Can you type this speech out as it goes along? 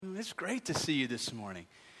It's great to see you this morning.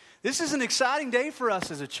 This is an exciting day for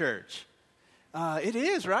us as a church. It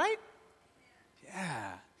is, right?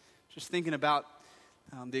 Yeah. Just thinking about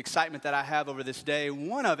the excitement that I have over this day.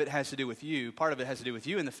 One of it has to do with you. Part of it has to do with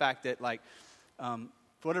you and the fact that, for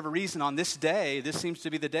whatever reason, on this day, this seems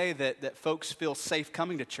to be the day that folks feel safe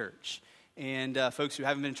coming to church. And folks who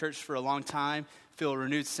haven't been in church for a long time feel a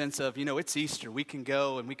renewed sense of, it's Easter. We can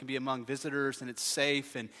go and we can be among visitors and it's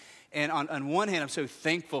safe. And on one hand, I'm so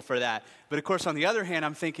thankful for that. But of course, on the other hand,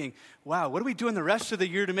 I'm thinking, wow, what are we doing the rest of the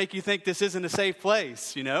year to make you think this isn't a safe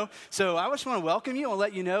place, So I just want to welcome you and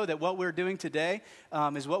let you know that what we're doing today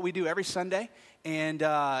is what we do every Sunday.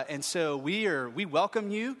 And so we welcome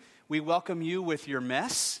you. We welcome you with your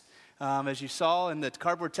mess. As you saw in the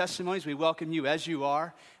cardboard testimonies, we welcome you as you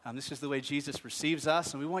are. This is the way Jesus receives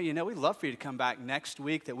us. And we want you to know we'd love for you to come back next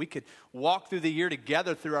week, that we could walk through the year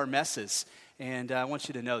together through our messes. And I want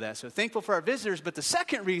you to know that. So thankful for our visitors. But the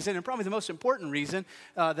second reason, and probably the most important reason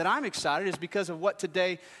that I'm excited, is because of what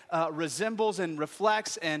today resembles and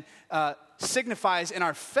reflects and signifies in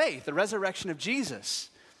our faith, the resurrection of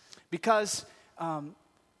Jesus. Because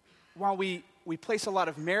while we place a lot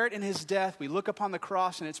of merit in his death, we look upon the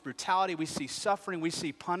cross and its brutality, we see suffering, we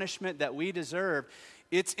see punishment that we deserve,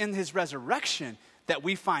 it's in his resurrection that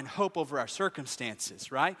we find hope over our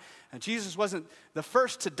circumstances, right? And Jesus wasn't the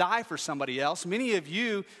first to die for somebody else. Many of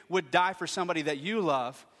you would die for somebody that you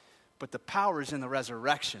love, but the power is in the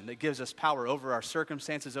resurrection that gives us power over our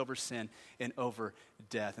circumstances, over sin, and over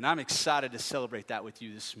death. And I'm excited to celebrate that with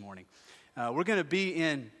you this morning. We're going to be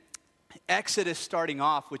in Exodus starting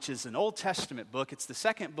off, which is an Old Testament book. It's the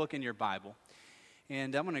second book in your Bible.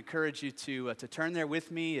 And I'm going to encourage you to turn there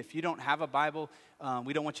with me. If you don't have a Bible,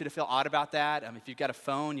 we don't want you to feel odd about that. If you've got a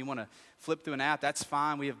phone, you want to flip through an app, that's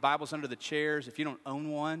fine. We have Bibles under the chairs. If you don't own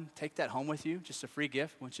one, take that home with you. Just a free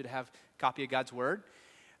gift. We want you to have a copy of God's Word.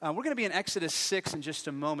 We're going to be in Exodus 6 in just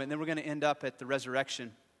a moment, and then we're going to end up at the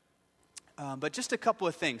resurrection. But just a couple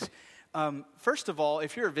of things. First of all,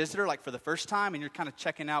 if you're a visitor, like for the first time, and you're kind of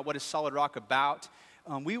checking out what is Solid Rock about,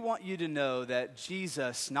 we want you to know that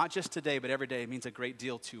Jesus, not just today, but every day, means a great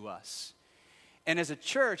deal to us. And as a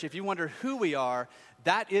church, if you wonder who we are,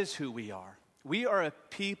 that is who we are. We are a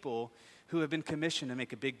people who have been commissioned to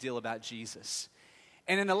make a big deal about Jesus.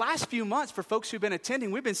 And in the last few months, for folks who've been attending,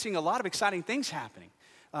 we've been seeing a lot of exciting things happening.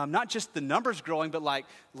 Not just the numbers growing, but like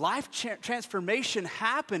life transformation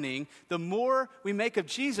happening. The more we make of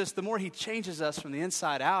Jesus, the more he changes us from the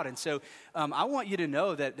inside out. And so I want you to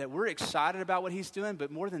know that we're excited about what he's doing, but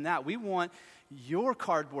more than that, we want your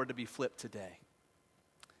cardboard to be flipped today.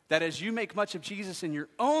 That as you make much of Jesus in your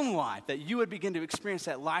own life, that you would begin to experience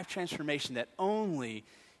that life transformation that only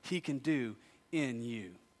he can do in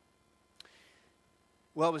you.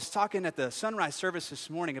 Well, I was talking at the sunrise service this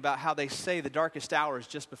morning about how they say the darkest hour is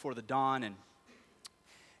just before the dawn.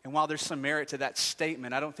 And while there's some merit to that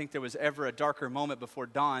statement, I don't think there was ever a darker moment before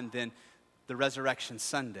dawn than the resurrection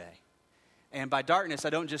Sunday. And by darkness, I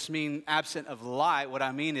don't just mean absent of light. What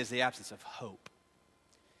I mean is the absence of hope.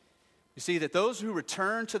 You see, that those who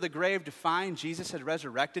returned to the grave to find Jesus had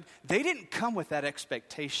resurrected, they didn't come with that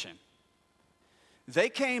expectation. They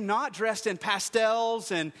came not dressed in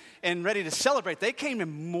pastels and ready to celebrate. They came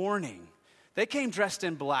in mourning. They came dressed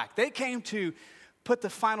in black. They came to put the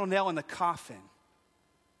final nail in the coffin.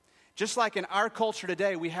 Just like in our culture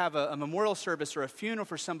today, we have a memorial service or a funeral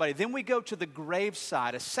for somebody. Then we go to the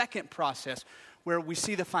graveside, a second process where we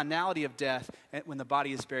see the finality of death when the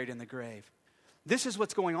body is buried in the grave. This is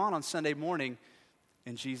what's going on Sunday morning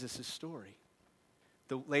in Jesus' story.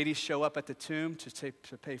 The ladies show up at the tomb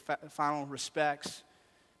to pay final respects,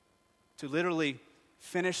 to literally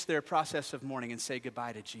finish their process of mourning and say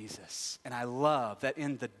goodbye to Jesus. And I love that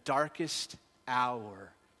in the darkest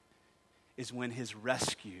hour is when his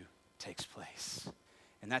rescue takes place.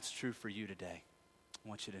 And that's true for you today. I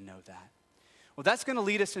want you to know that. Well, that's going to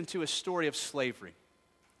lead us into a story of slavery.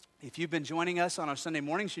 If you've been joining us on our Sunday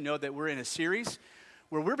mornings, you know that we're in a series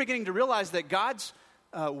where we're beginning to realize that God's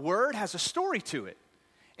word has a story to it.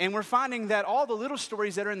 And we're finding that all the little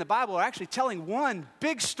stories that are in the Bible are actually telling one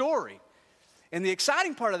big story. And the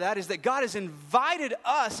exciting part of that is that God has invited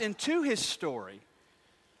us into his story.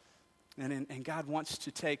 And God wants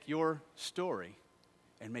to take your story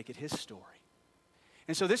and make it his story.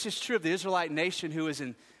 And so this is true of the Israelite nation who is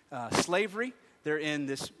in slavery. They're in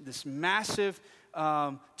this massive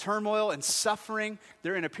turmoil and suffering.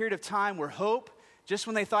 They're in a period of time where hope, just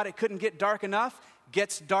when they thought it couldn't get dark enough,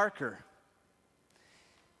 gets darker.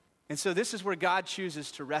 And so this is where God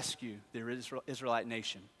chooses to rescue the Israelite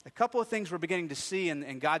nation. A couple of things we're beginning to see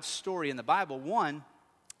in God's story in the Bible. One,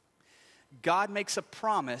 God makes a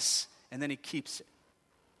promise and then he keeps it.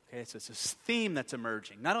 Okay, so it's this theme that's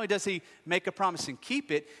emerging. Not only does he make a promise and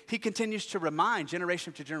keep it, he continues to remind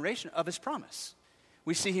generation to generation of his promise.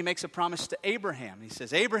 We see he makes a promise to Abraham. He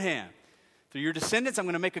says, Abraham, through your descendants, I'm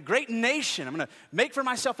going to make a great nation. I'm going to make for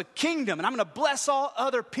myself a kingdom, and I'm going to bless all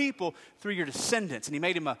other people through your descendants. And he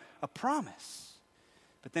made him a promise.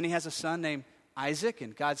 But then he has a son named Isaac,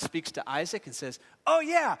 and God speaks to Isaac and says, oh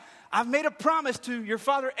yeah, I've made a promise to your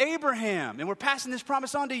father Abraham, and we're passing this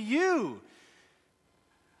promise on to you.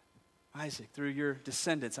 Isaac, through your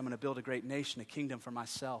descendants, I'm going to build a great nation, a kingdom for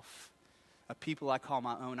myself, a people I call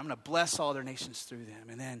my own. I'm going to bless all their nations through them.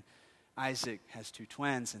 And then Isaac has two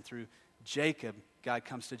twins, and through Jacob, God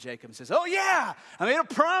comes to Jacob and says, oh yeah, I made a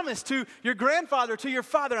promise to your grandfather, to your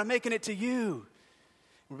father. I'm making it to you.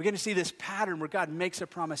 We're beginning to see this pattern where God makes a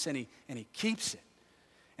promise and he keeps it.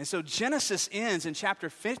 And so Genesis ends in chapter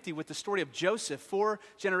 50 with the story of Joseph, 4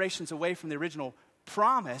 generations away from the original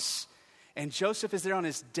promise. And Joseph is there on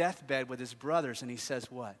his deathbed with his brothers, and he says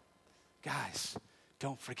what? Guys,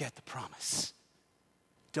 don't forget the promise.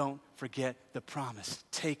 Don't forget the promise.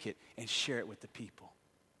 Take it and share it with the people.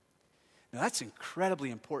 Now that's incredibly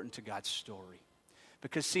important to God's story.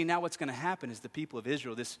 Because see, now what's going to happen is the people of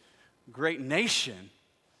Israel, this great nation,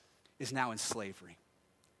 is now in slavery.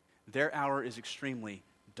 Their hour is extremely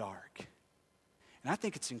dark. And I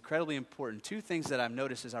think it's incredibly important. Two things that I've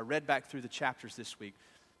noticed as I read back through the chapters this week.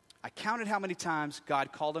 I counted how many times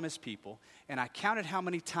God called them his people, and I counted how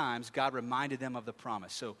many times God reminded them of the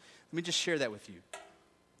promise. So let me just share that with you.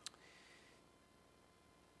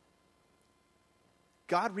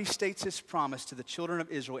 God restates his promise to the children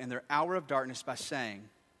of Israel in their hour of darkness by saying,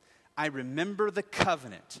 I remember the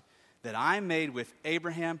covenant that I made with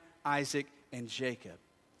Abraham, Isaac, and Jacob.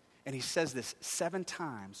 And he says this 7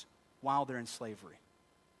 times while they're in slavery.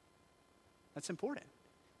 That's important.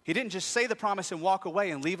 He didn't just say the promise and walk away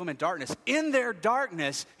and leave them in darkness. In their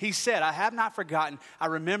darkness, he said, I have not forgotten. I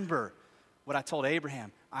remember what I told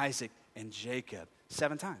Abraham, Isaac, and Jacob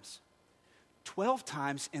 7 times. 12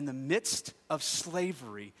 times in the midst of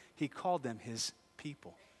slavery, he called them his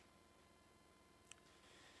people.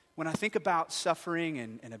 When I think about suffering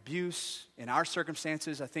and abuse in our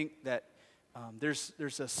circumstances, I think that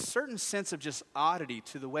there's a certain sense of just oddity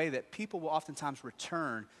to the way that people will oftentimes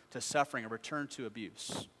return to suffering or return to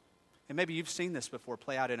abuse. And maybe you've seen this before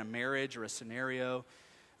play out in a marriage or a scenario.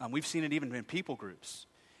 We've seen it even in people groups.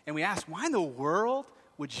 And we ask, why in the world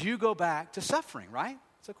would you go back to suffering, right?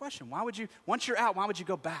 It's a question. Why would you, once you're out, why would you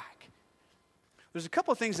go back? There's a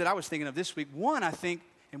couple of things that I was thinking of this week. One, I think,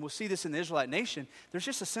 and we'll see this in the Israelite nation, there's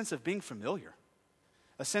just a sense of being familiar.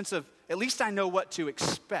 A sense of, at least I know what to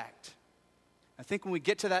expect. I think when we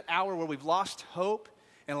get to that hour where we've lost hope,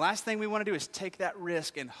 and the last thing we want to do is take that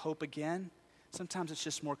risk and hope again, sometimes it's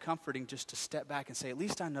just more comforting just to step back and say, at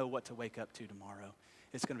least I know what to wake up to tomorrow.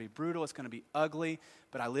 It's going to be brutal, it's going to be ugly,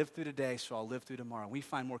 but I lived through today, so I'll live through tomorrow. We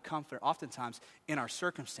find more comfort oftentimes in our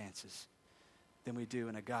circumstances than we do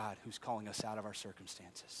in a God who's calling us out of our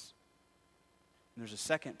circumstances. And there's a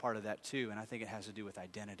second part of that too, and I think it has to do with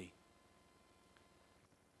identity.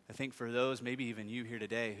 I think for those, maybe even you here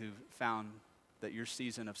today, who've found that your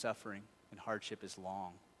season of suffering and hardship is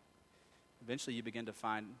long, eventually you begin to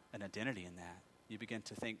find an identity in that. You begin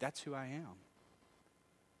to think, that's who I am.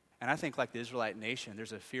 And I think like the Israelite nation,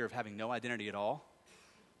 there's a fear of having no identity at all,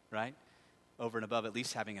 right? Over and above at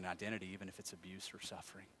least having an identity, even if it's abuse or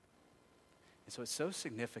suffering. And so it's so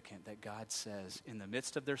significant that God says, in the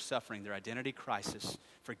midst of their suffering, their identity crisis,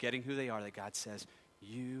 forgetting who they are, that God says,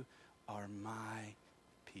 you are my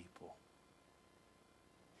people.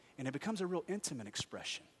 And it becomes a real intimate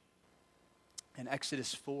expression. In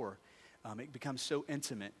Exodus 4, it becomes so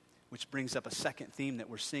intimate, which brings up a second theme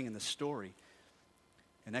that we're seeing in the story.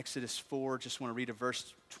 In Exodus 4, just want to read a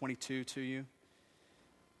verse 22 to you.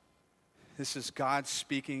 This is God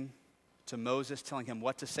speaking to Moses, telling him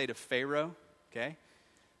what to say to Pharaoh, okay?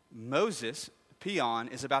 Moses, Peon,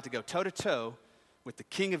 is about to go toe-to-toe with the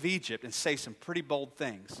king of Egypt and say some pretty bold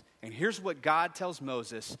things. And here's what God tells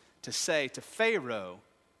Moses to say to Pharaoh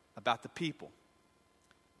about the people.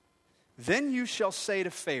 Then you shall say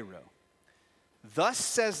to Pharaoh, thus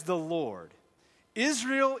says the Lord,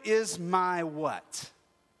 Israel is my what?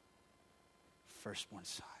 Firstborn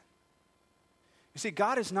son. You see,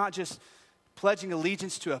 God is not just pledging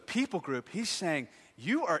allegiance to a people group. He's saying,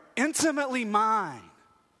 you are intimately mine.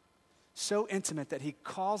 So intimate that he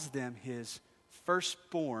calls them his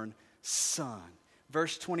firstborn son.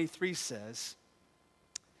 Verse 23 says,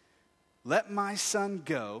 let my son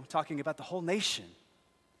go, talking about the whole nation.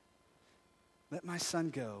 Let my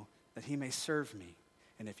son go that he may serve me.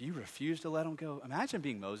 And if you refuse to let him go, imagine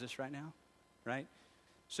being Moses right now, right?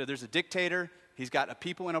 So there's a dictator. He's got a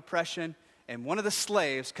people in oppression. And one of the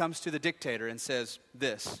slaves comes to the dictator and says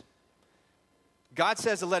this: God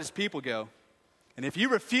says to let his people go. And if you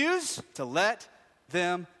refuse to let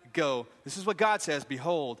them go, this is what God says: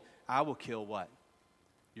 behold, I will kill what?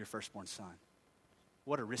 Your firstborn son.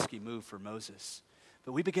 What a risky move for Moses.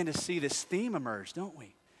 But we begin to see this theme emerge, don't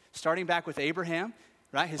we? Starting back with Abraham,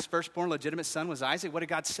 right? His firstborn legitimate son was Isaac. What did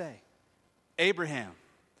God say? Abraham,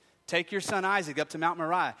 take your son Isaac up to Mount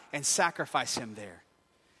Moriah and sacrifice him there.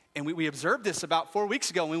 And we observed this about 4 weeks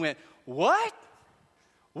ago, and we went, what?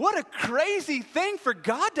 What a crazy thing for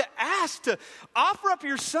God to ask, to offer up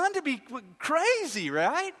your son to be crazy,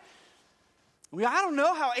 right? I don't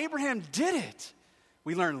know how Abraham did it.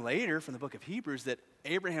 We learn later from the book of Hebrews that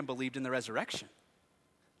Abraham believed in the resurrection.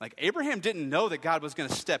 Like, Abraham didn't know that God was going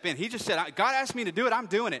to step in. He just said, God asked me to do it, I'm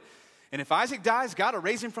doing it. And if Isaac dies, God will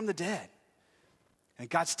raise him from the dead. And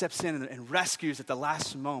God steps in and rescues at the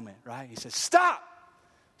last moment, right? He says, stop.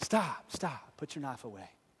 Put your knife away.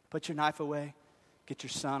 Put your knife away. Get your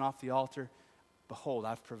son off the altar. Behold,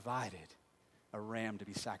 I've provided a ram to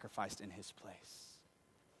be sacrificed in his place.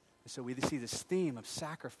 And so we see this theme of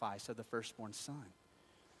sacrifice of the firstborn son.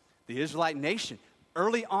 The Israelite nation,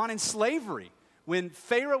 early on in slavery, when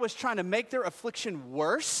Pharaoh was trying to make their affliction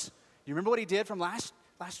worse, you remember what he did from last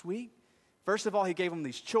week? First of all, he gave them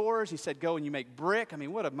these chores. He said, go and you make brick. I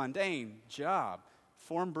mean, what a mundane job.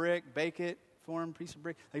 Form brick, bake it, form piece of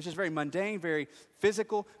brick. It's just very mundane, very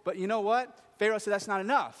physical. But you know what? Pharaoh said, that's not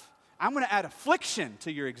enough. I'm going to add affliction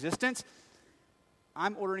to your existence.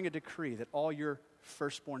 I'm ordering a decree that all your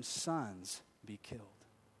firstborn sons be killed.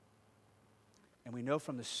 And we know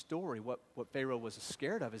from the story what Pharaoh was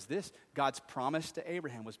scared of is this: God's promise to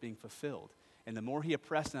Abraham was being fulfilled. And the more he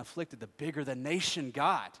oppressed and afflicted, the bigger the nation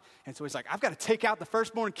got. And so he's like, I've got to take out the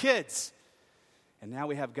firstborn kids. And now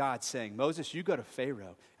we have God saying, Moses, you go to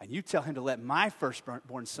Pharaoh and you tell him to let my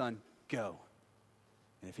firstborn son go.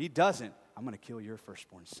 And if he doesn't, I'm going to kill your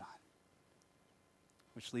firstborn son.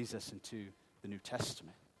 Which leads us into the New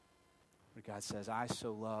Testament, where God says, I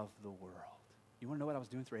so love the world. You want to know what I was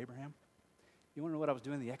doing through Abraham? You want to know what I was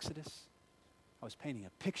doing in the Exodus? I was painting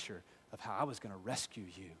a picture of how I was going to rescue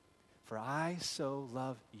you. For I so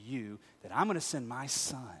love you that I'm going to send my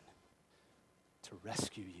son to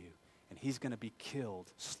rescue you. And he's going to be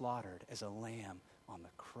killed, slaughtered as a lamb on the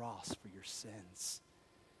cross for your sins.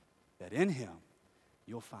 That in him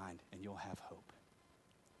you'll find and you'll have hope.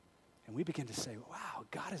 And we begin to say, wow,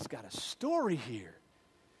 God has got a story here.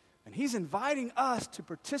 And he's inviting us to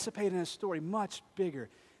participate in a story much bigger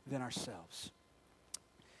than ourselves.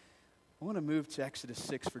 I want to move to Exodus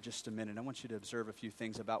 6 for just a minute. I want you to observe a few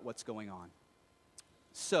things about what's going on.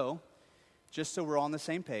 So, just so we're all on the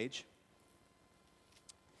same page,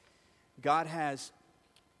 God has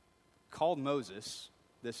called Moses,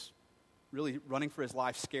 this really running for his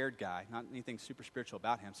life scared guy, not anything super spiritual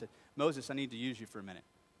about him, said, Moses, I need to use you for a minute.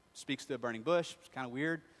 Speaks to a burning bush. It's kind of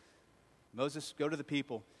weird. Moses, go to the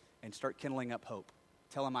people and start kindling up hope.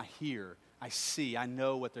 Tell them I hear, I see, I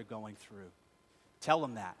know what they're going through. Tell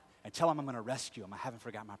them that. And tell them I'm going to rescue them. I haven't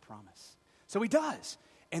forgotten my promise. So he does.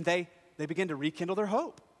 And they begin to rekindle their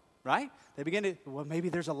hope, right? They begin to, well, maybe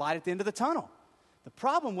there's a light at the end of the tunnel. The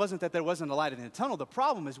problem wasn't that there wasn't a light at the end of the tunnel. The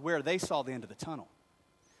problem is where they saw the end of the tunnel.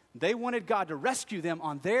 They wanted God to rescue them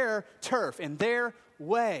on their turf, in their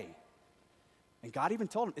way. And God even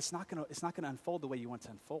told them, it's not going to unfold the way you want it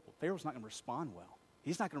to unfold. Pharaoh's not going to respond well.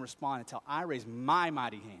 He's not going to respond until I raise my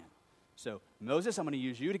mighty hand. So, Moses, I'm going to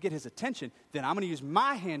use you to get his attention. Then I'm going to use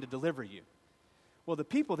my hand to deliver you. Well, the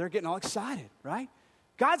people, they're getting all excited, right?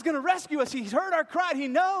 God's going to rescue us. He's heard our cry. He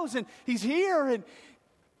knows, and he's here. And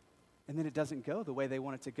then it doesn't go the way they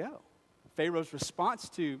want it to go. Pharaoh's response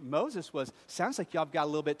to Moses was, sounds like y'all have got a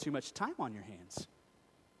little bit too much time on your hands.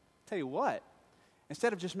 Tell you what,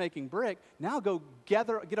 instead of just making brick, now go get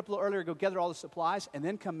up a little earlier, go gather all the supplies, and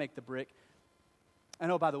then come make the brick.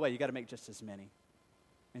 And oh, by the way, you got to make just as many.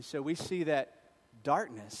 And so we see that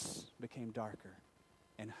darkness became darker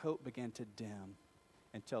and hope began to dim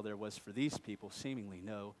until there was for these people seemingly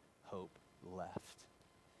no hope left.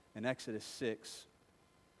 In Exodus 6,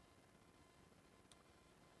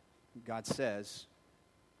 God says,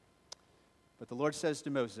 but the Lord says to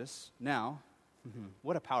Moses, now,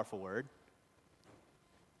 what a powerful word.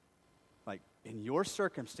 Like, in your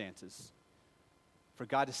circumstances, for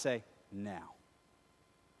God to say, now.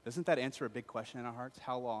 Doesn't that answer a big question in our hearts?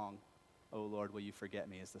 How long, O Lord, will you forget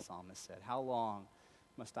me, as the psalmist said? How long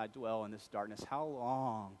must I dwell in this darkness? How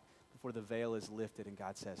long before the veil is lifted? And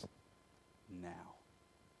God says, now.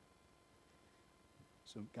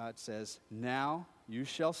 So God says, now you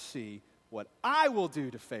shall see what I will do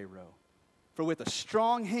to Pharaoh For with a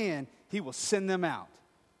strong hand, he will send them out.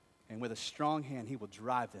 And with a strong hand, he will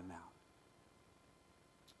drive them out.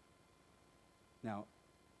 Now,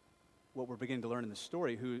 what we're beginning to learn in the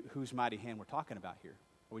story, whose mighty hand we're talking about here.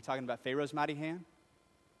 Are we talking about Pharaoh's mighty hand?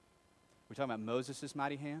 Are we talking about Moses'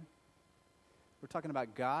 mighty hand? We're talking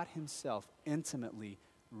about God himself intimately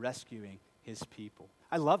rescuing his people.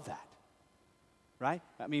 I love that, right?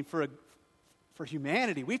 I mean, for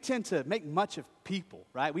humanity, we tend to make much of people,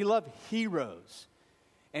 right? We love heroes.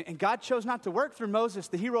 And God chose not to work through Moses,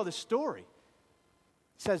 the hero of the story.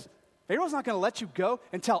 He says, Pharaoh's not going to let you go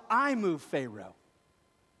until I move Pharaoh.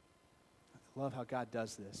 I love how God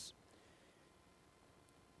does this.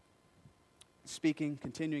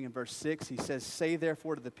 Continuing in verse 6, he says, say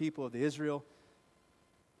therefore to the people of Israel,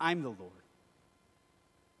 I'm the Lord.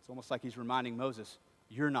 It's almost like he's reminding Moses,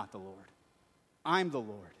 you're not the Lord. I'm the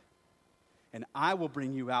Lord. And I will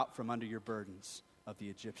bring you out from under your burdens of the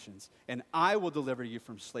Egyptians. And I will deliver you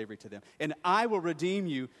from slavery to them. And I will redeem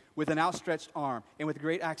you with an outstretched arm and with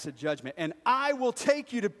great acts of judgment. And I will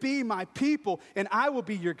take you to be my people, and I will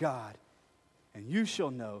be your God. And you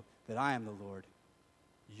shall know that I am the Lord,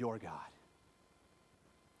 your God.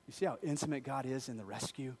 You see how intimate God is in the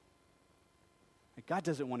rescue? Like, God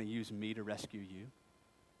doesn't want to use me to rescue you,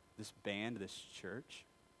 this band, this church.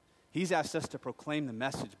 He's asked us to proclaim the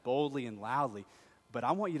message boldly and loudly. But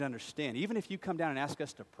I want you to understand, even if you come down and ask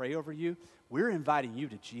us to pray over you, we're inviting you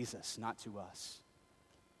to Jesus, not to us.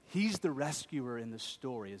 He's the rescuer in the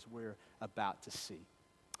story, as we're about to see.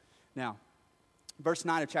 Now, verse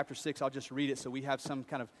 9 of chapter 6, I'll just read it so we have some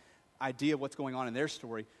kind of idea of what's going on in their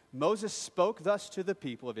story. Moses spoke thus to the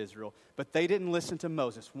people of Israel, but they didn't listen to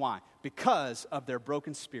Moses. Why? Because of their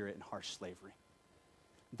broken spirit and harsh slavery.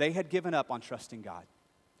 They had given up on trusting God.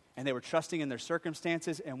 And they were trusting in their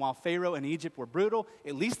circumstances. And while Pharaoh and Egypt were brutal,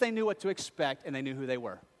 at least they knew what to expect and they knew who they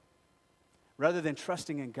were. Rather than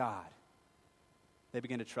trusting in God, they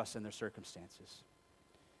began to trust in their circumstances.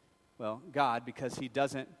 Well, God, because he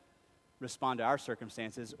doesn't respond to our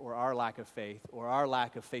circumstances or our lack of faith or our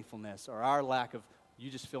lack of faithfulness or our lack of,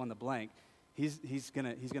 you just fill in the blank, he's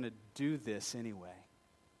gonna do this anyway.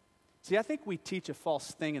 See, I think we teach a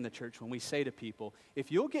false thing in the church when we say to people,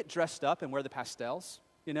 if you'll get dressed up and wear the pastels,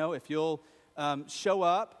 you know, if you'll show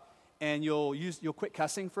up and you'll quit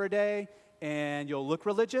cussing for a day and you'll look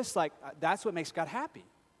religious, like that's what makes God happy.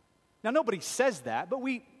 Now, nobody says that, but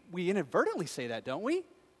we inadvertently say that, don't we?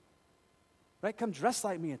 Right? Come dress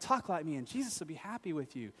like me and talk like me and Jesus will be happy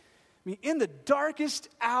with you. I mean, in the darkest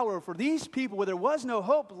hour for these people where there was no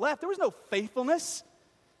hope left, there was no faithfulness,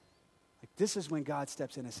 like this is when God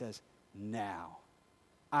steps in and says, now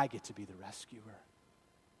I get to be the rescuer.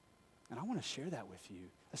 And I want to share that with you,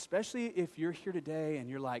 especially if you're here today and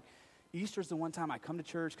you're like, Easter's the one time I come to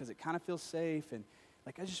church because it kind of feels safe. And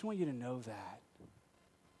like, I just want you to know that.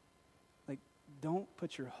 Like, don't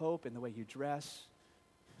put your hope in the way you dress,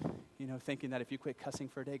 you know, thinking that if you quit cussing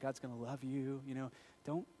for a day, God's going to love you. You know,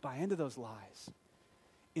 don't buy into those lies.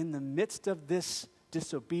 In the midst of this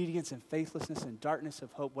disobedience and faithlessness and darkness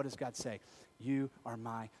of hope, what does God say? You are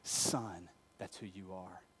my son. That's who you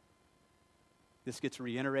are. This gets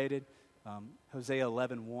reiterated. Hosea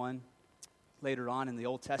 11:1. Later on in the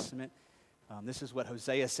Old Testament, this is what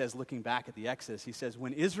Hosea says looking back at the Exodus. He says,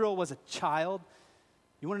 when Israel was a child,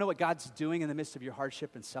 you want to know what God's doing in the midst of your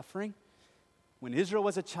hardship and suffering? When Israel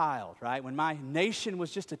was a child, right? When my nation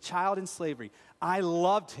was just a child in slavery, I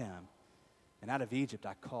loved him. And out of Egypt,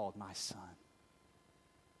 I called my son.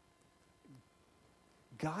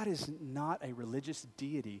 God is not a religious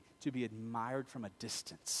deity to be admired from a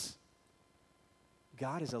distance.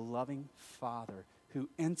 God is a loving Father who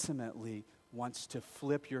intimately wants to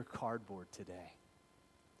flip your cardboard today.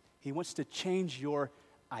 He wants to change your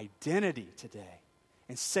identity today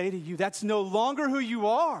and say to you, that's no longer who you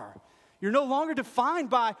are. You're no longer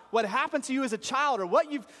defined by what happened to you as a child or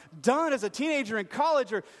what you've done as a teenager in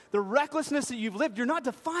college or the recklessness that you've lived. You're not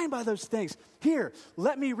defined by those things. Here,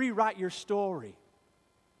 let me rewrite your story.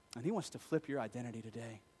 And he wants to flip your identity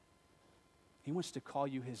today. He wants to call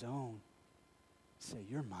you his own. Say,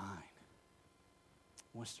 you're mine.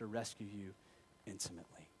 He wants to rescue you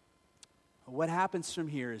intimately. What happens from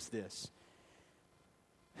here is this.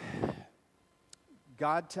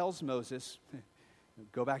 God tells Moses,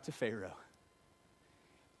 go back to Pharaoh.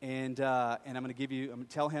 And I'm going to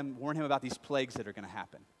tell him, warn him about these plagues that are going to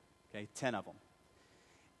happen. Okay, 10 of them.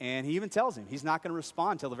 And he even tells him he's not going to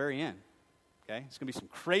respond till the very end. Okay, it's going to be some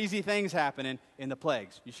crazy things happening in the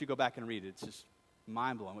plagues. You should go back and read it. It's just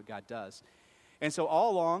mind-blowing what God does. And so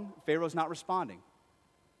all along, Pharaoh's not responding.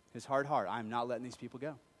 His hard heart, I'm not letting these people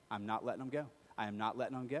go. I'm not letting them go. I am not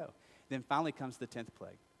letting them go. Then finally comes the 10th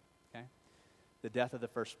plague. Okay? the death of the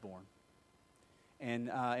firstborn. And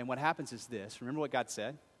what happens is this. Remember what God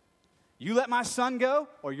said? You let my son go,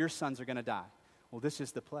 or your sons are going to die. Well, this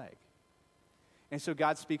is the plague. And so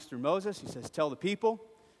God speaks through Moses. He says, tell the people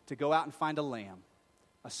to go out and find a lamb.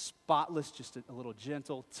 A spotless, just a little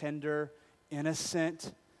gentle, tender,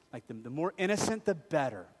 innocent. Like the more innocent, the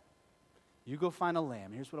better. You go find a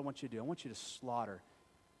lamb. Here's what I want you to do. I want you to slaughter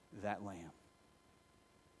that lamb.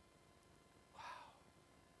 Wow.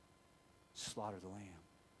 Slaughter the lamb.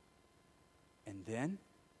 And then,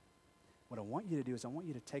 what I want you to do is I want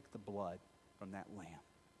you to take the blood from that lamb.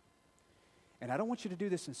 And I don't want you to do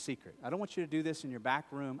this in secret. I don't want you to do this in your back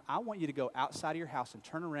room. I want you to go outside of your house and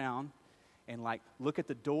turn around and look at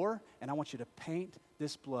the door, and I want you to paint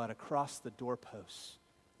this blood across the doorposts,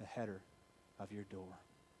 the header of your door.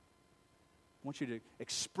 I want you to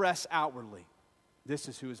express outwardly, this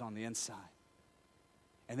is who is on the inside.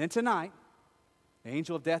 And then tonight, the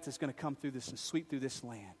angel of death is going to come through this and sweep through this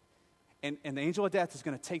land. And the angel of death is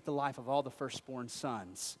going to take the life of all the firstborn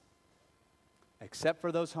sons, except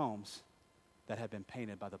for those homes that have been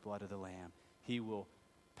painted by the blood of the Lamb. He will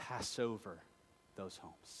pass over those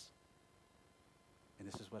homes. And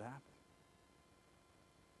this is what happened.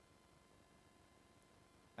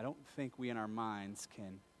 I don't think we in our minds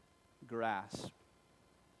can grasp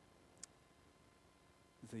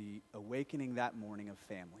the awakening that morning of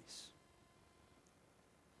families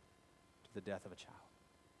to the death of a child.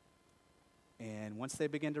 And once they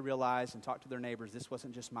begin to realize and talk to their neighbors, this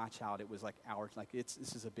wasn't just my child, it was like ours,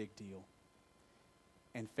 this is a big deal.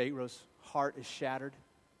 And Pharaoh's heart is shattered,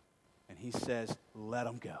 and he says, let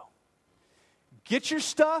them go. Get your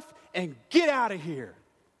stuff and get out of here,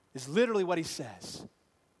 is literally what he says.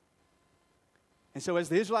 And so as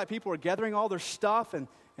the Israelite people are gathering all their stuff and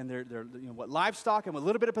their what livestock and what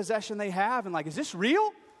little bit of possession they have, and is this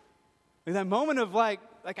real? In that moment of I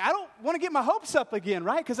don't want to get my hopes up again,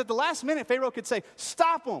 right? Because at the last minute, Pharaoh could say,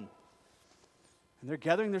 stop them. And they're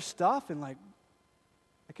gathering their stuff and at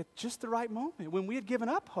just the right moment, when we had given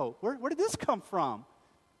up hope. Where did this come from?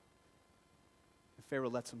 And Pharaoh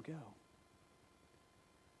lets them go.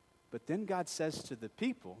 But then God says to the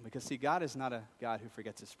people, because see, God is not a God who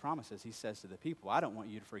forgets his promises. He says to the people, I don't want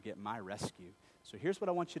you to forget my rescue. So here's what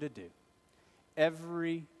I want you to do.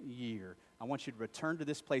 Every year, I want you to return to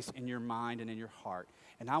this place in your mind and in your heart.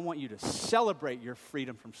 And I want you to celebrate your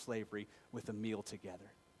freedom from slavery with a meal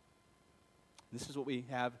together. This is what we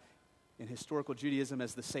have in historical Judaism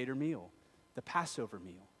as the Seder meal, the Passover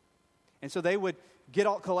meal. And so they would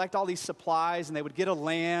collect all these supplies, and they would get a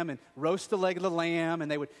lamb and roast the leg of the lamb,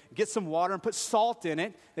 and they would get some water and put salt in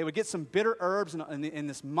it. They would get some bitter herbs and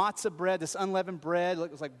this matzah bread, this unleavened bread.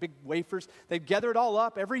 It was like big wafers. They'd gather it all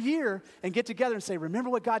up every year and get together and say,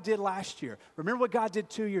 remember what God did last year. Remember what God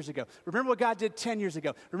did 2 years ago. Remember what God did 10 years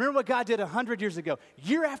ago. Remember what God did 100 years ago.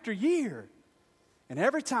 Year after year. And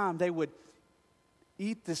every time they would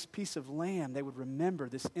eat this piece of lamb, they would remember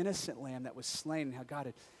this innocent lamb that was slain and how God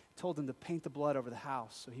had told them to paint the blood over the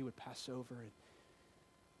house so he would pass over. And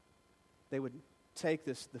they would take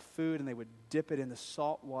the food and they would dip it in the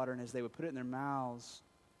salt water, and as they would put it in their mouths,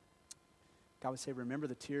 God would say, remember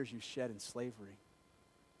the tears you shed in slavery.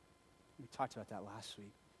 We talked about that last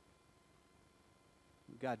week.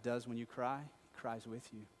 What God does when you cry, he cries with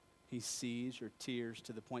you. He sees your tears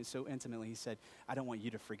to the point so intimately, he said, I don't want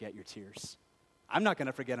you to forget your tears. I'm not going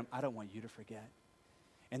to forget them. I don't want you to forget.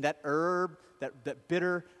 And that herb, that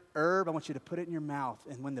bitter herb, I want you to put it in your mouth.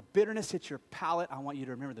 And when the bitterness hits your palate, I want you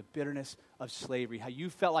to remember the bitterness of slavery, how you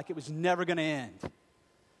felt like it was never going to end,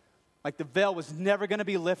 like the veil was never going to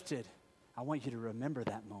be lifted. I want you to remember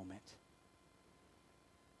that moment.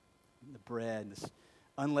 The bread, this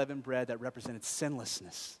unleavened bread that represented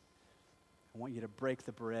sinlessness. I want you to break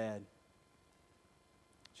the bread.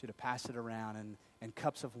 I want you to pass it around, and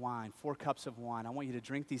cups of wine, 4 cups of wine. I want you to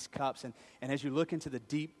drink these cups, and as you look into the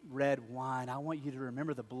deep red wine, I want you to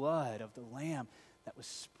remember the blood of the Lamb that was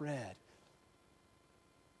spread,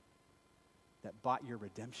 that bought your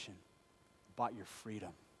redemption, bought your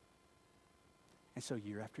freedom. And so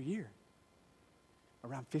year after year,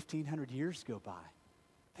 around 1,500 years go by.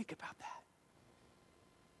 Think about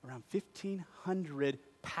that. Around 1,500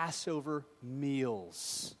 Passover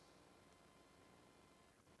meals.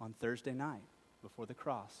 On Thursday night, before the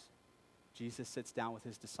cross, Jesus sits down with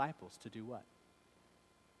his disciples to do what?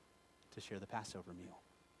 To share the Passover meal.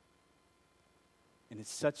 And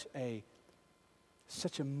it's such a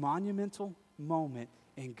monumental moment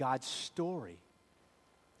in God's story.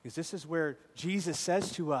 Because this is where Jesus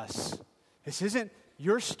says to us, this isn't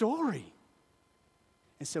your story.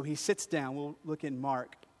 And so he sits down. We'll look in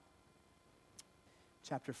Mark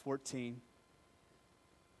chapter 14.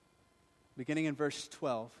 beginning in verse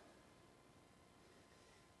 12.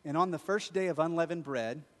 And on the first day of unleavened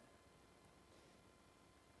bread,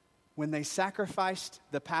 when they sacrificed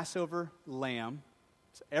the Passover lamb,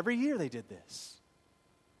 so every year they did this,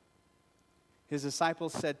 his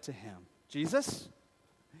disciples said to him, Jesus,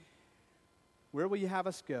 where will you have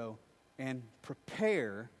us go and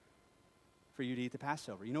prepare for you to eat the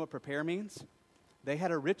Passover? You know what prepare means? They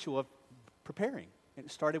had a ritual of preparing. And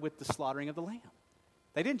it started with the slaughtering of the lamb.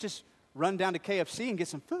 They didn't just run down to KFC and get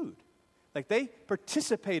some food. Like they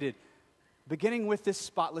participated, beginning with this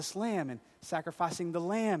spotless lamb and sacrificing the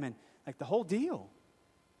lamb and like the whole deal.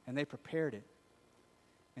 And they prepared it.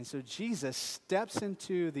 And so Jesus steps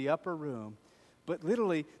into the upper room, but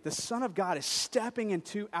literally the Son of God is stepping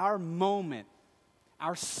into our moment,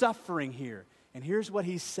 our suffering here. And here's what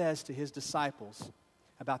he says to his disciples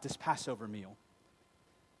about this Passover meal.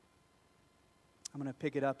 I'm going to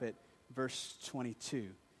pick it up at verse 22.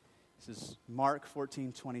 This is Mark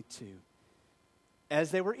 14:22.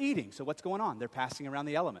 As they were eating, so what's going on? They're passing around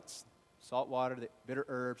the elements. Salt water, the bitter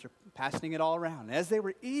herbs, are passing it all around. And as they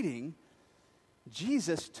were eating,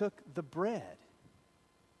 Jesus took the bread.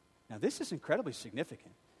 Now, this is incredibly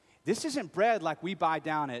significant. This isn't bread like we buy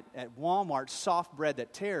down at Walmart, soft bread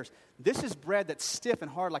that tears. This is bread that's stiff and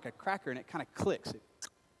hard like a cracker, and it kind of clicks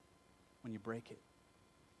when you break it.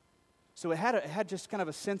 So it had just kind of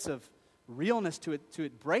a sense of realness to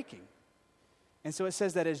it breaking. And so it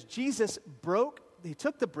says that as Jesus he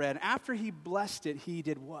took the bread, and after he blessed it, he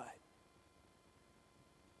did what?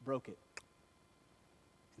 Broke it.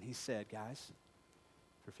 And he said, guys,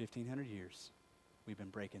 for 1,500 years, we've been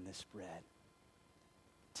breaking this bread.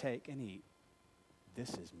 Take and eat. This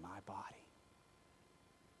is my body.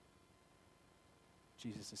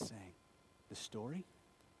 Jesus is saying, the story,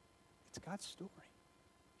 it's God's story.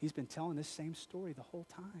 He's been telling this same story the whole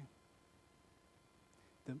time.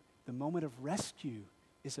 The moment of rescue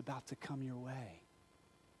is about to come your way.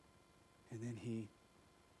 And then he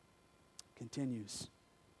continues.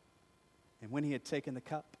 And when he had taken the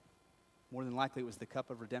cup, more than likely it was the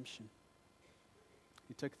cup of redemption.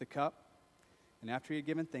 He took the cup, and after he had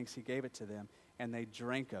given thanks, he gave it to them, and they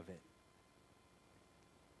drank of it.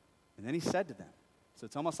 And then he said to them, so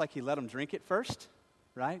it's almost like he let them drink it first,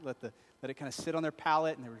 right? Let it kind of sit on their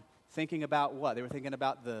palate, and they were thinking about what? They were thinking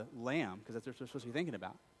about the lamb, because that's what they're supposed to be thinking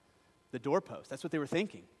about. The doorpost, that's what they were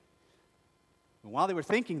thinking. And while they were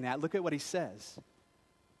thinking that, look at what he says.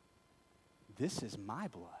 This is my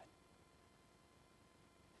blood.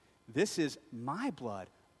 This is my blood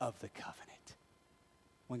of the covenant.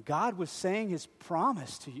 When God was saying his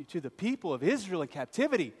promise to the people of Israel in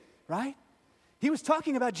captivity, right? He was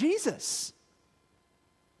talking about Jesus.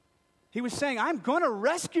 He was saying, I'm going to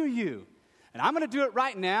rescue you. And I'm going to do it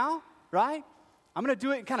right now, right? I'm going to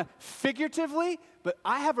do it kind of figuratively, but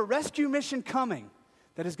I have a rescue mission coming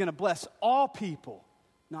that is going to bless all people,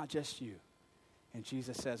 not just you. And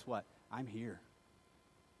Jesus says what? I'm here.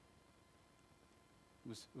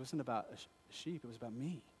 It wasn't about a sheep, it was about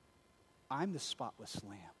me. I'm the spotless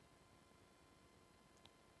lamb.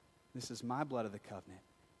 This is my blood of the covenant,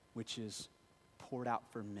 which is poured out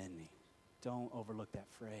for many. Don't overlook that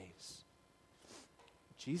phrase.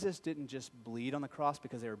 Jesus didn't just bleed on the cross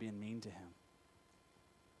because they were being mean to him.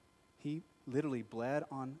 He literally bled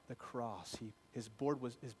on the cross. His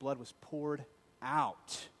blood was poured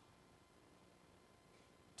out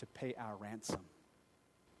to pay our ransom.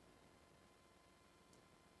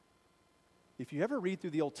 If you ever read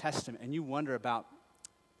through the Old Testament and you wonder about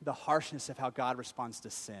the harshness of how God responds to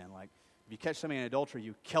sin, like if you catch somebody in adultery,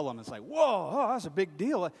 you kill them. It's like, whoa, that's a big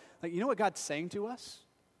deal. Like, you know what God's saying to us?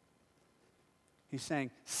 He's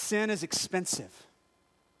saying, sin is expensive.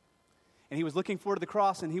 And he was looking forward to the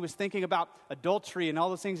cross, and he was thinking about adultery and all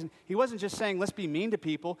those things. And he wasn't just saying, let's be mean to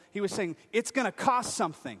people. He was saying, it's going to cost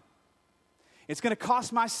something. It's going to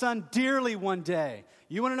cost my son dearly one day.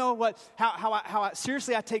 You want to know how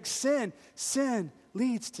seriously I take sin? Sin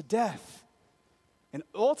leads to death. And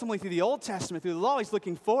ultimately, through the Old Testament, through the law, he's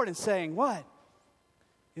looking forward and saying, what?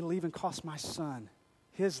 It'll even cost my son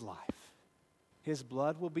his life. His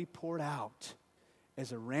blood will be poured out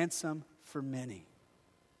as a ransom for many.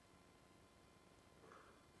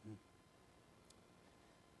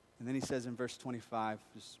 And then he says in verse 25,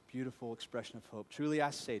 this beautiful expression of hope, truly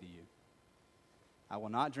I say to you, I will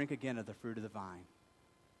not drink again of the fruit of the vine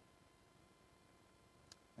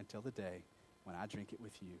until the day when I drink it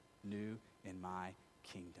with you, new in my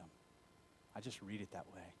kingdom. I just read it that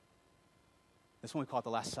way. That's when we call it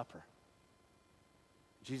the Last Supper.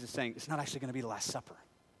 Jesus is saying, it's not actually going to be the Last Supper.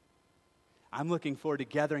 I'm looking forward to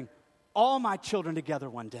gathering all my children together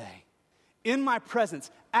one day, in my presence,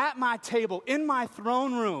 at my table, in my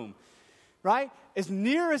throne room, right? As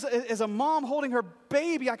near as a mom holding her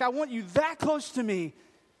baby, like I want you that close to me.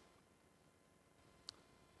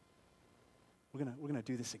 We're gonna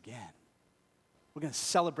do this again. We're gonna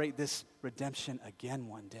celebrate this redemption again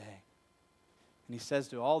one day. And he says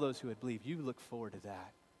to all those who would believe, you look forward to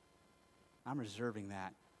that. I'm reserving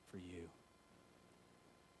that for you.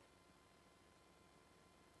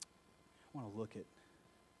 I want to look at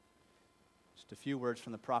just a few words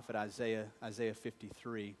from the prophet Isaiah, Isaiah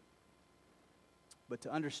 53. But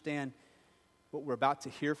to understand what we're about to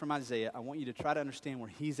hear from Isaiah, I want you to try to understand where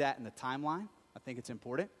he's at in the timeline. I think it's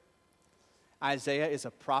important. Isaiah is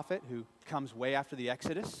a prophet who comes way after the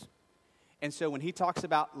Exodus. And so when he talks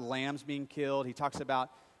about lambs being killed, he talks about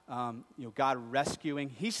God rescuing,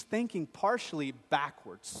 he's thinking partially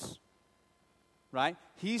backwards, right?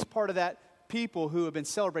 He's part of that people who have been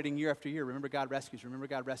celebrating year after year. Remember God rescues, remember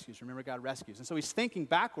God rescues, remember God rescues. And so he's thinking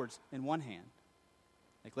backwards in one hand.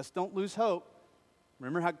 Like, let's don't lose hope.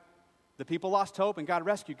 Remember how the people lost hope and God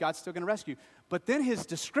rescued. God's still going to rescue. But then his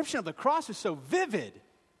description of the cross is so vivid,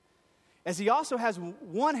 as he also has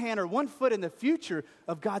one hand or one foot in the future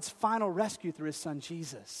of God's final rescue through his son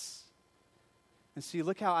Jesus. And so you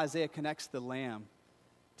look how Isaiah connects the lamb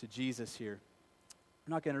to Jesus here.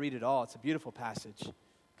 I'm not going to read it all. It's a beautiful passage. I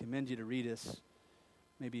commend you to read this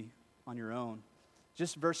maybe on your own.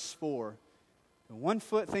 Just verse 4. One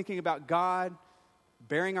foot thinking about God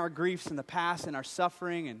bearing our griefs in the past and our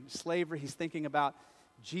suffering and slavery. He's thinking about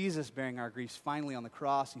Jesus bearing our griefs finally on the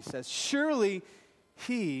cross. He says, surely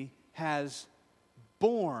he has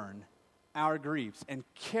borne our griefs and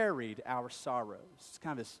carried our sorrows. It's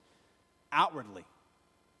kind of this outwardly.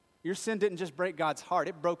 Your sin didn't just break God's heart,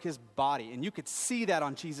 it broke his body. And you could see that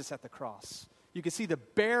on Jesus at the cross. You could see the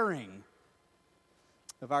bearing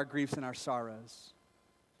of our griefs and our sorrows.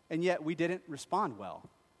 And yet we didn't respond well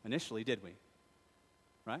initially, did we?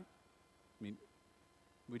 Right? I mean,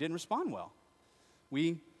 we didn't respond well.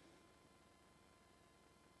 We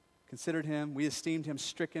considered him, we esteemed him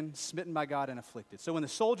stricken, smitten by God, and afflicted. So when the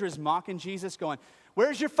soldier is mocking Jesus, going,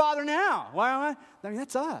 where's your father now? Why? I mean,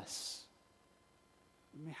 that's us.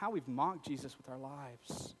 I mean, how we've mocked Jesus with our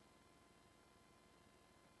lives.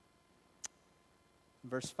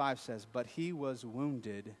 Verse 5 says, but he was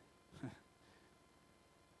wounded.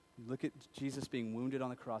 Look at Jesus being wounded on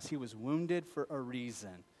the cross. He was wounded for a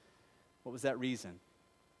reason. What was that reason?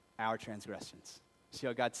 Our transgressions. See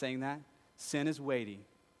how God's saying that? Sin is weighty.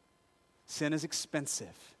 Sin is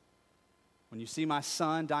expensive. When you see my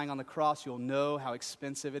son dying on the cross, you'll know how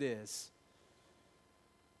expensive it is.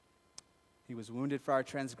 He was wounded for our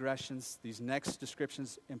transgressions. These next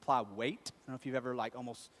descriptions imply weight. I don't know if you've ever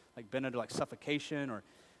almost been under suffocation, or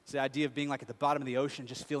it's the idea of being at the bottom of the ocean,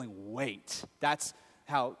 just feeling weight. That's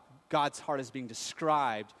how God's heart is being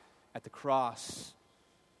described at the cross.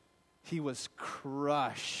 He was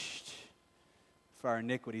crushed for our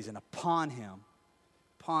iniquities, and upon him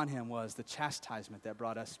was the chastisement that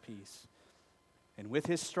brought us peace. And with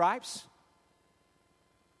his stripes,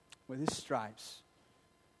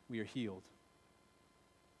 we are healed.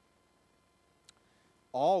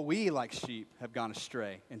 All we like sheep have gone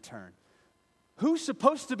astray in turn. Who's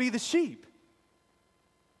supposed to be the sheep?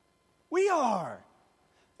 We are.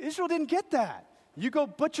 Israel didn't get that. You go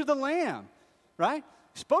butcher the lamb, right?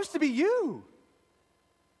 It's supposed to be you,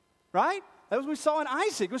 right? That was what we saw in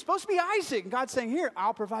Isaac. It was supposed to be Isaac. And God's saying, here,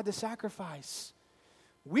 I'll provide the sacrifice.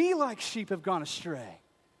 We like sheep have gone astray.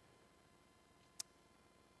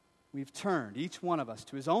 We've turned, each one of us,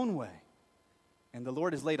 to his own way. And the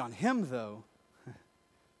Lord has laid on him, though,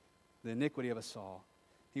 the iniquity of us all.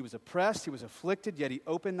 He was oppressed, he was afflicted, yet he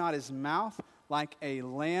opened not his mouth, like a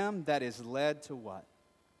lamb that is led to what?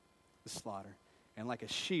 The slaughter. And like a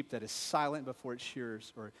sheep that is silent before its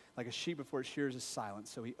shearers, or like a sheep before its shearers is silent,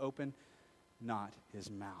 so he opened not his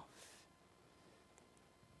mouth.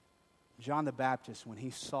 John the Baptist, when he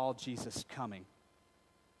saw Jesus coming,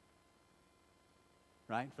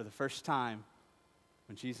 right, for the first time,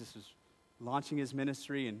 when Jesus was launching his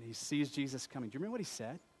ministry and he sees Jesus coming, do you remember what he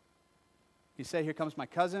said? He said, here comes my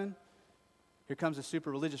cousin, here comes a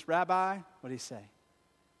super religious rabbi. What did he say?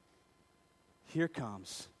 Here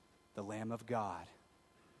comes the Lamb of God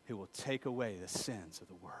who will take away the sins of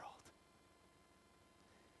the world.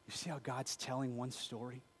 You see how God's telling one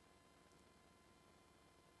story?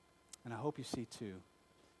 And I hope you see too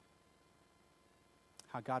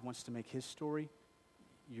how God wants to make his story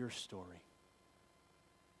your story.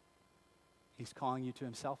 He's calling you to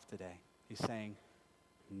himself today. He's saying,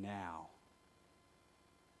 now.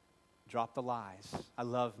 Drop the lies. I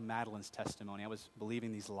love Madeline's testimony. I was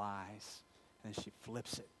believing these lies, and then she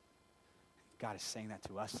flips it. God is saying that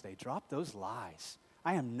to us today. Drop those lies.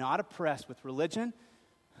 I am not impressed with religion,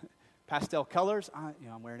 pastel colors.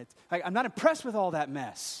 I'm wearing it. I'm not impressed with all that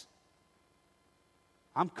mess.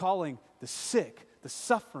 I'm calling the sick, the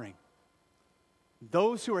suffering,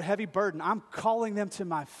 those who are heavy burdened. I'm calling them to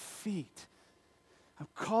my feet. I'm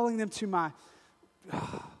calling them to my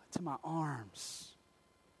arms.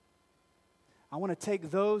 I want to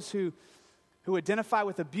take those who identify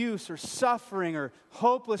with abuse or suffering or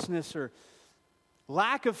hopelessness or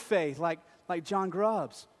lack of faith, like John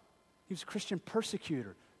Grubbs. He was a Christian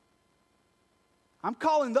persecutor. I'm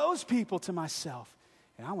calling those people to myself,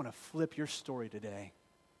 and I want to flip your story today.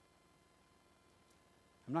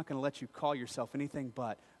 I'm not going to let you call yourself anything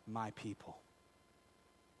but my people.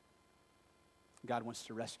 God wants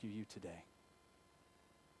to rescue you today.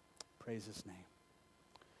 Praise His name.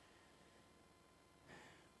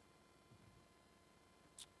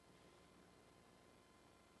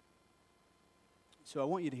 So I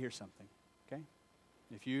want you to hear something, okay?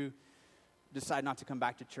 If you decide not to come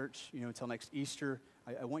back to church, until next Easter,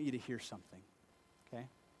 I want you to hear something, okay?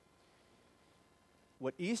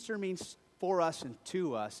 What Easter means for us and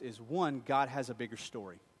to us is, one, God has a bigger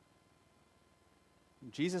story. When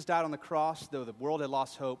Jesus died on the cross, though the world had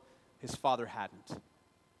lost hope, His Father hadn't.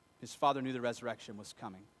 His Father knew the resurrection was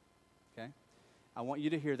coming, okay? I want you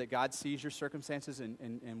to hear that God sees your circumstances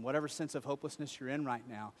and whatever sense of hopelessness you're in right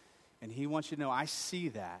now, and He wants you to know, I see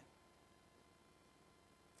that.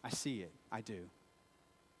 I see it. I do.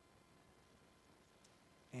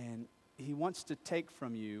 And He wants to take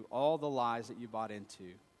from you all the lies that you bought into.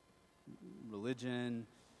 Religion,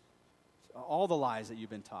 all the lies that you've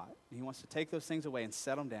been taught. He wants to take those things away and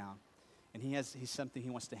set them down. And He's something He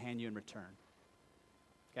wants to hand you in return.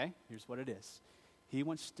 Okay? Here's what it is. He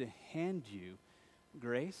wants to hand you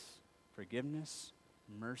grace, forgiveness,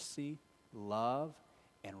 mercy, love,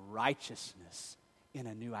 and righteousness in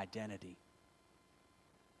a new identity.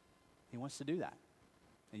 He wants to do that.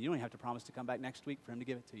 And you don't even have to promise to come back next week for Him to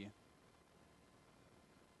give it to you.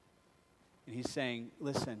 And He's saying,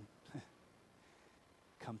 listen,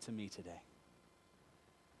 come to me today.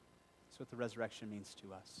 That's what the resurrection means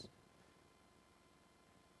to us.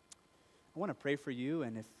 I want to pray for you,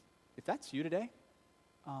 and if that's you today,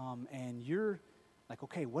 and you're like,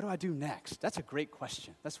 okay, what do I do next? That's a great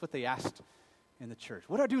question. That's what they asked in the church.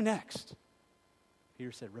 What do I do next?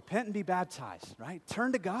 Peter said, repent and be baptized, right?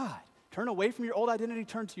 Turn to God. Turn away from your old identity,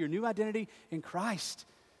 turn to your new identity in Christ.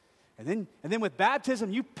 And then with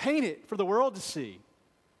baptism, you paint it for the world to see.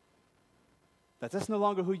 That's no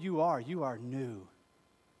longer who you are new.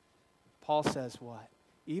 Paul says what?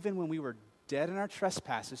 Even when we were dead in our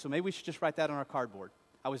trespasses, so maybe we should just write that on our cardboard.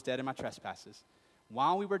 I was dead in my trespasses.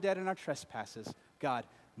 While we were dead in our trespasses, God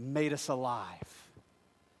made us alive.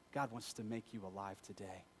 God wants to make you alive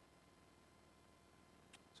today.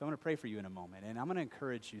 So I'm going to pray for you in a moment, and I'm going to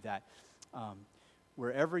encourage you that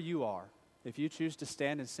wherever you are, if you choose to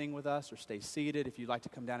stand and sing with us or stay seated, if you'd like to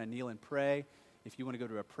come down and kneel and pray, if you want to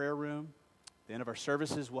go to a prayer room, at the end of our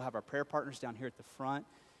services, we'll have our prayer partners down here at the front,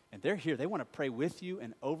 and they're here. They want to pray with you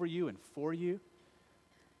and over you and for you.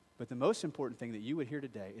 But the most important thing that you would hear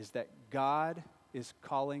today is that God is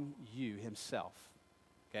calling you Himself,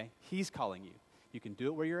 okay? He's calling you. You can do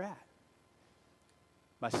it where you're at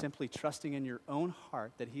by simply trusting in your own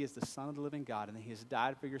heart that He is the Son of the living God and that He has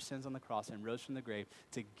died for your sins on the cross and rose from the grave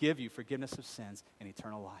to give you forgiveness of sins and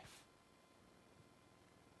eternal life.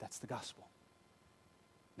 That's the gospel.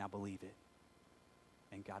 Now believe it,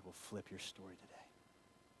 and God will flip your story today.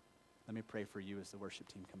 Let me pray for you as the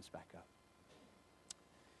worship team comes back up.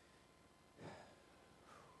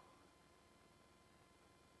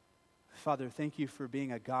 Father, thank you for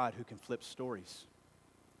being a God who can flip stories,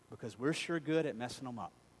 because we're sure good at messing them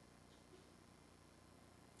up.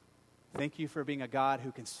 Thank you for being a God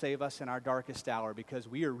who can save us in our darkest hour, because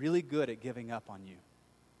we are really good at giving up on you.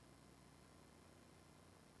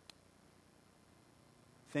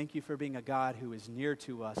 Thank you for being a God who is near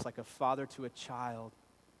to us like a father to a child.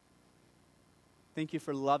 Thank you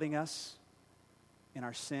for loving us in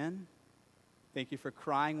our sin. Thank you for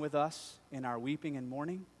crying with us in our weeping and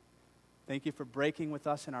mourning. Thank you for breaking with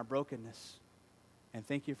us in our brokenness. And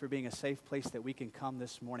thank you for being a safe place that we can come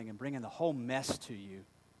this morning and bring in the whole mess to you.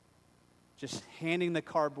 Just handing the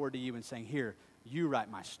cardboard to you and saying, here, you write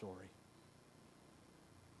my story.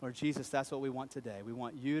 Lord Jesus, that's what we want today. We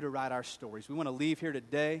want you to write our stories. We want to leave here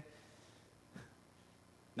today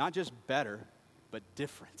not just better, but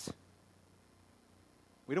different.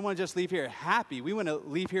 We don't want to just leave here happy. We want to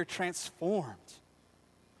leave here transformed.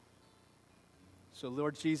 So,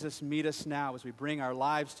 Lord Jesus, meet us now as we bring our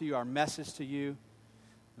lives to you, our message to you,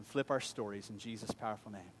 and flip our stories in Jesus'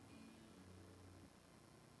 powerful name.